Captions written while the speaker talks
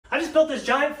just built this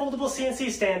giant foldable CNC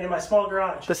stand in my small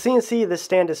garage. The CNC this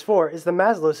stand is for is the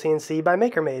Maslow CNC by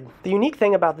MakerMade. The unique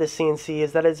thing about this CNC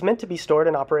is that it's meant to be stored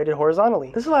and operated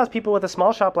horizontally. This allows people with a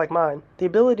small shop like mine the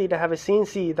ability to have a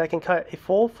CNC that can cut a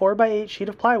full 4x8 sheet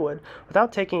of plywood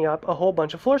without taking up a whole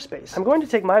bunch of floor space. I'm going to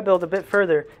take my build a bit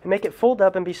further and make it fold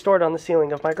up and be stored on the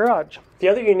ceiling of my garage. The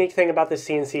other unique thing about this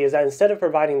CNC is that instead of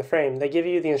providing the frame, they give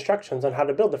you the instructions on how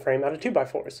to build the frame out of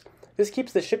 2x4s. This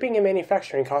keeps the shipping and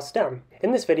manufacturing costs down.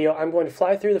 In this video, I'm going to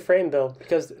fly through the frame build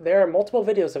because there are multiple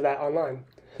videos of that online.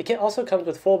 The kit also comes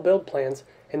with full build plans,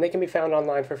 and they can be found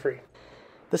online for free.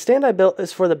 The stand I built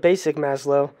is for the basic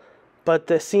Maslow, but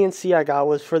the CNC I got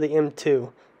was for the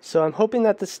M2. So I'm hoping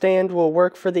that the stand will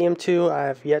work for the M2. I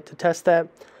have yet to test that.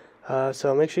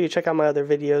 So make sure you check out my other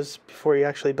videos before you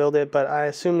actually build it, but I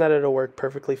assume that it'll work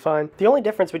perfectly fine. The only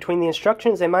difference between the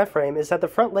instructions and my frame is that the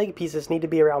front leg pieces need to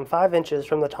be around 5 inches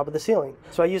from the top of the ceiling.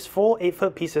 So I used full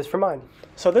 8-foot pieces for mine.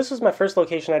 So this was my first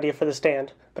location idea for the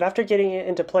stand, but after getting it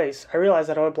into place, I realized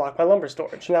that I would block my lumber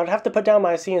storage, and I would have to put down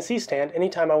my CNC stand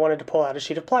anytime I wanted to pull out a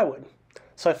sheet of plywood.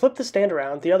 So I flipped the stand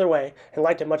around the other way and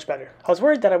liked it much better. I was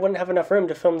worried that I wouldn't have enough room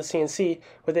to film the CNC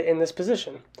with it in this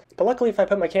position. But luckily if I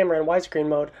put my camera in widescreen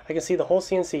mode, I can see the whole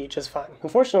CNC just fine.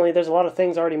 Unfortunately, there's a lot of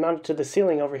things already mounted to the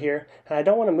ceiling over here, and I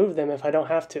don't want to move them if I don't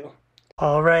have to.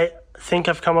 Alright, I think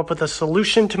I've come up with a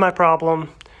solution to my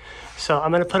problem. So I'm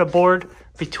going to put a board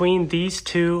between these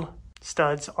two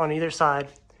studs on either side,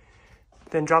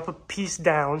 then drop a piece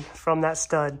down from that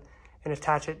stud and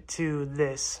attach it to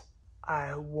this.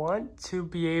 I want to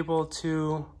be able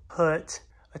to put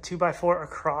a 2x4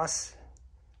 across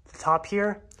the top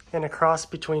here and across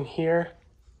between here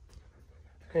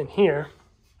and here.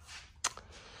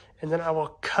 And then I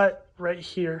will cut right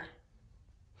here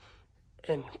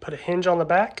and put a hinge on the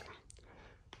back.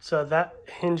 So that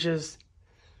hinges,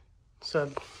 so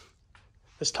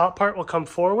this top part will come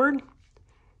forward,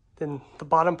 then the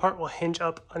bottom part will hinge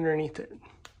up underneath it.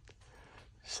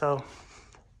 So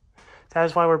that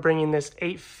is why we're bringing this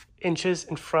 8 inches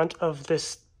in front of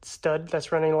this stud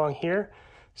that's running along here,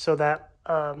 so that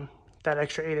that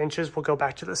extra 8 inches will go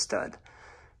back to the stud,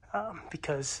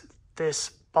 because this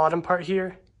bottom part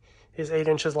here is 8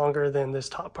 inches longer than this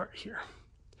top part here.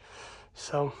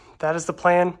 So that is the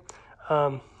plan.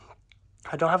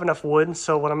 I don't have enough wood,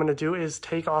 so what I'm going to do is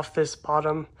take off this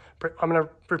bottom. I'm going to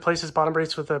replace this bottom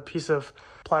brace with a piece of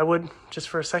plywood just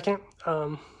for a second,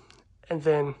 and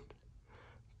then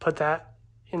put that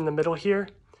in the middle here,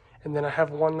 and then I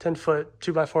have one 10-foot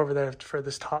 2x4 over there for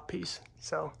this top piece.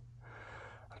 So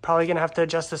I'm probably gonna have to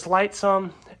adjust this light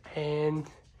some, and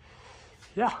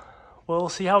yeah, we'll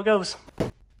see how it goes.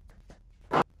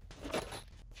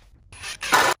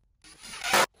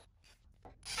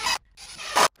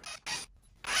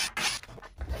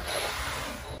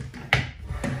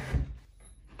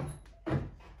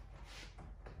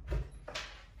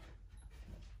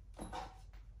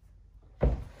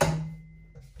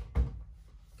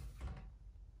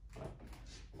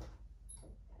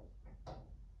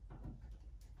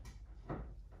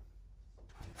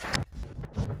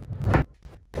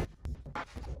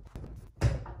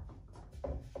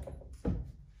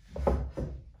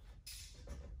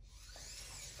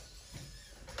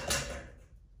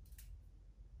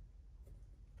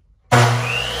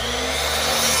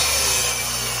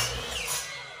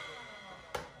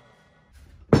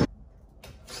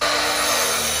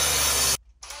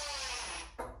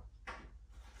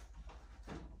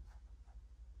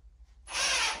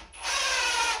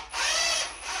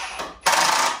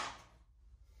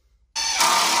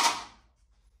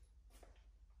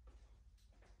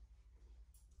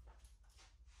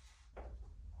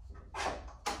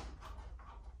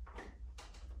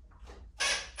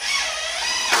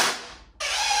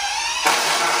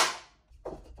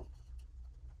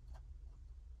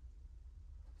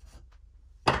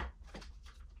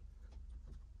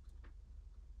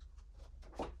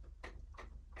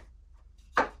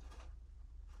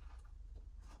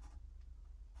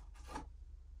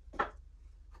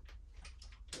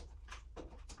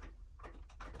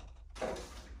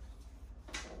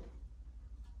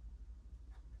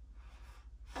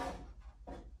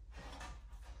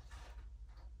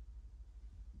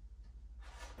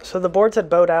 So the boards had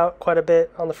bowed out quite a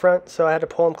bit on the front, so I had to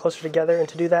pull them closer together, and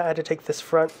to do that I had to take this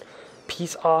front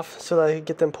piece off so that I could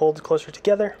get them pulled closer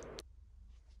together.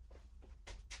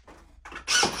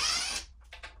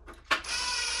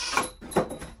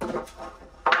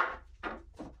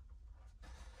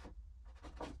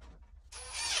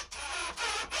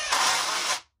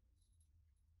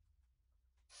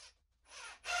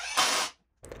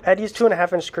 I had used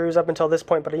 2.5-inch screws up until this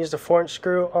point, but I used a 4-inch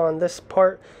screw on this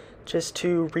part just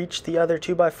to reach the other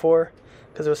 2x4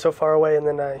 because it was so far away, and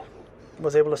then I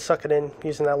was able to suck it in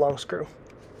using that long screw.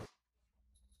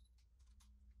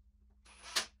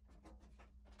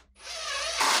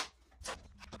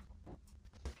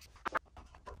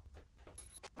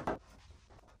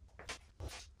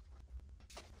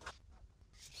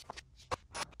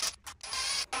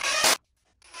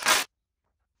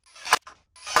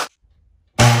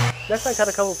 Next, I cut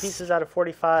a couple pieces out of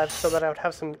 45 so that I would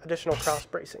have some additional cross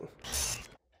bracing.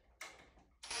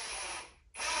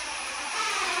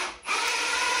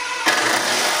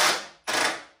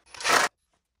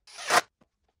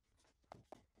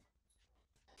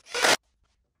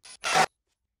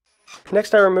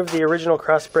 Next, I removed the original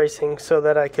cross bracing so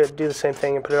that I could do the same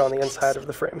thing and put it on the inside of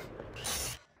the frame.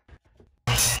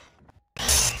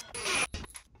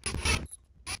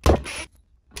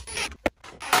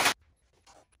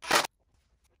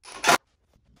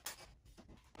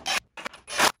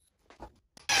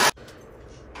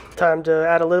 Time to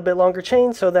add a little bit longer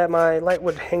chain so that my light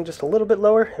would hang just a little bit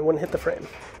lower and wouldn't hit the frame.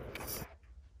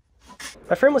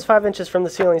 My frame was 5 inches from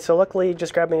the ceiling, so luckily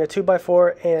just grabbing a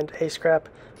 2x4 and a scrap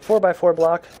 4x4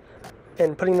 block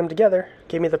and putting them together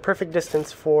gave me the perfect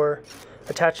distance for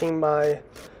attaching my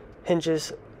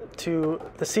hinges to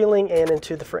the ceiling and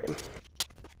into the frame.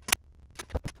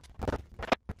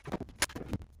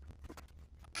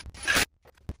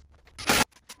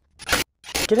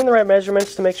 Getting the right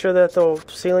measurements to make sure that the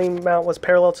ceiling mount was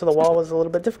parallel to the wall was a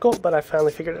little bit difficult, but I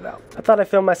finally figured it out. I thought I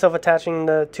filmed myself attaching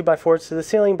the 2x4s to the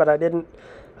ceiling, but I didn't.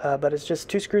 But it's just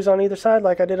 2 screws on either side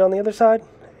like I did on the other side,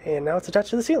 and now it's attached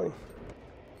to the ceiling.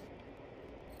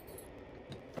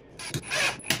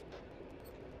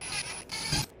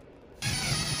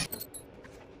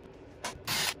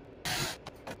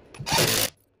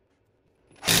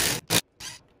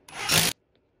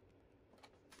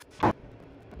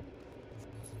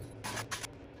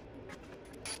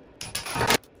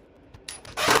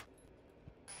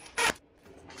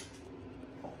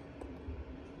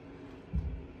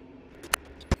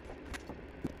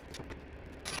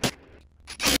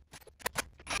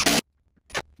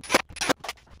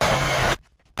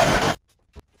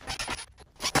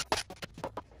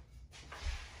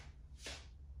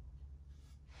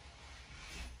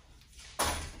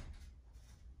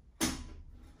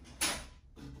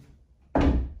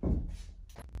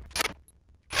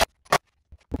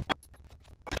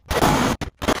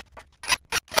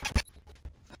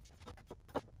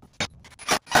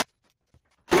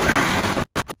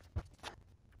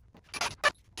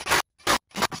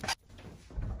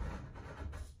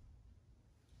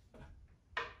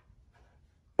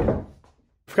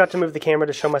 Forgot to move the camera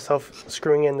to show myself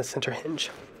screwing in the center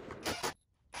hinge.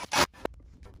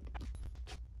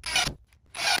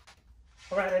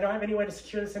 Alright, I don't have any way to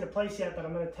secure this into place yet, but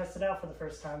I'm going to test it out for the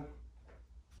first time.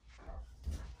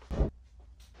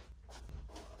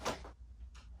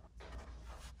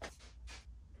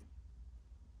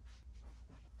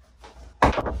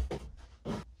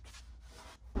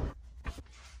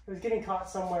 It was getting caught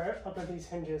somewhere up at these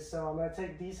hinges, so I'm going to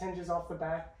take these hinges off the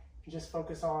back and just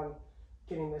focus on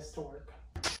getting this to work.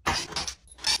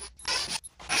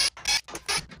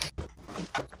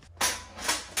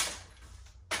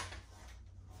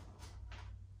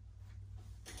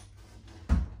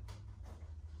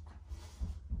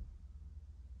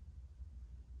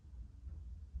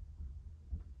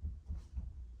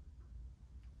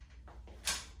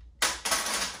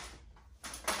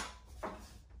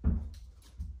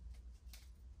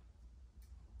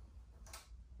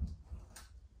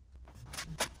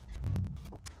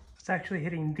 It's actually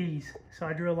hitting these, so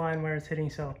I drew a line where it's hitting,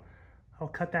 so I'll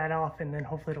cut that off and then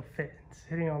hopefully it'll fit. It's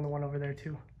hitting on the one over there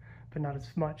too, but not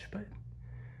as much, but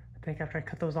I think after I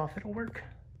cut those off it'll work.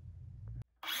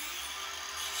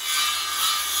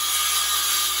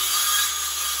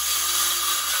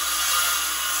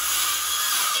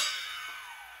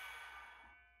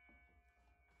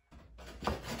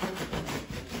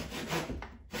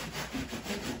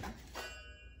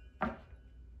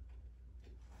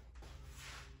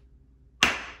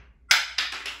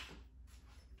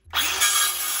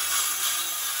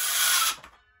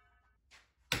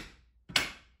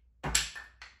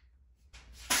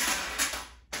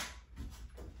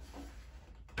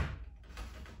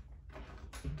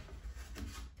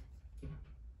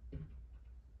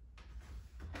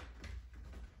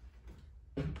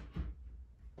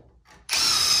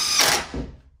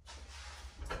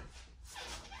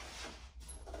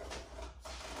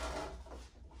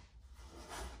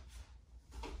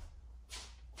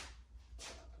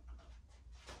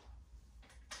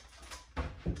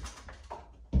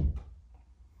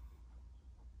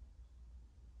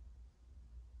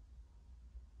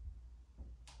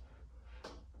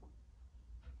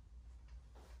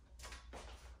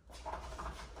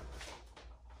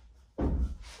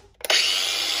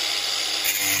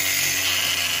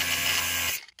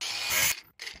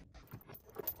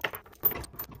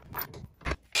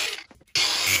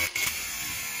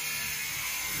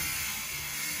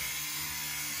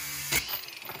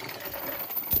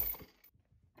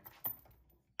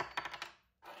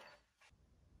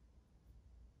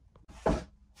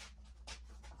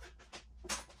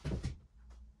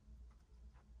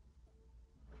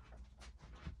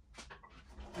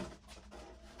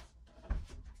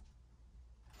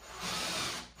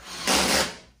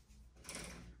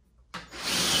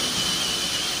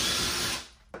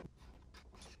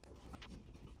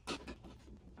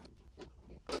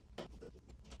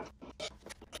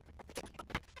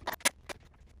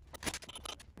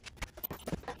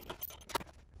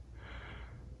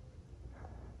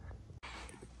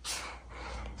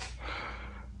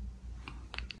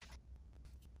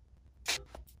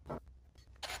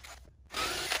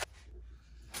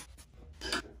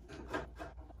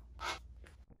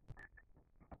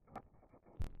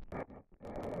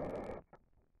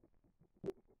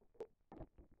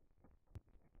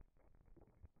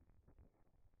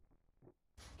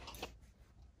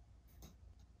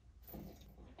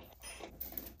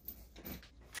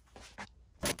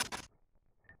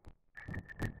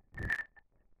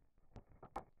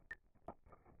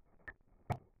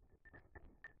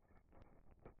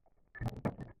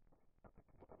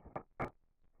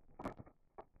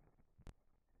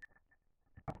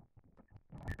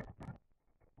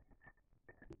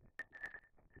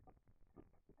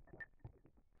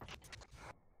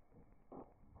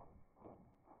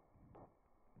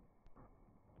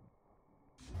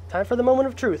 Time for the moment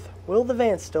of truth. Will the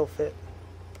van still fit?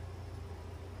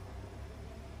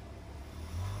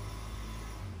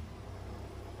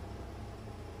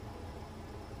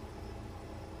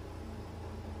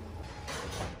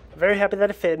 I'm very happy that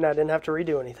it fit and I didn't have to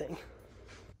redo anything.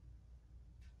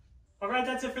 Alright,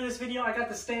 that's it for this video. I got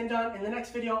the stand done. In the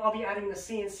next video, I'll be adding the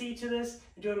CNC to this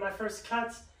and doing my first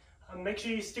cuts. Make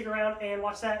sure you stick around and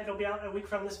watch that. It'll be out a week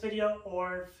from this video,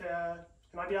 or if,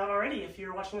 it might be out already if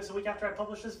you're watching this a week after I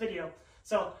publish this video.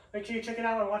 So make sure you check it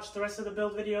out and watch the rest of the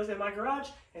build videos in my garage,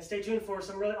 and stay tuned for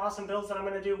some really awesome builds that I'm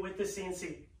going to do with this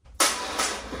CNC.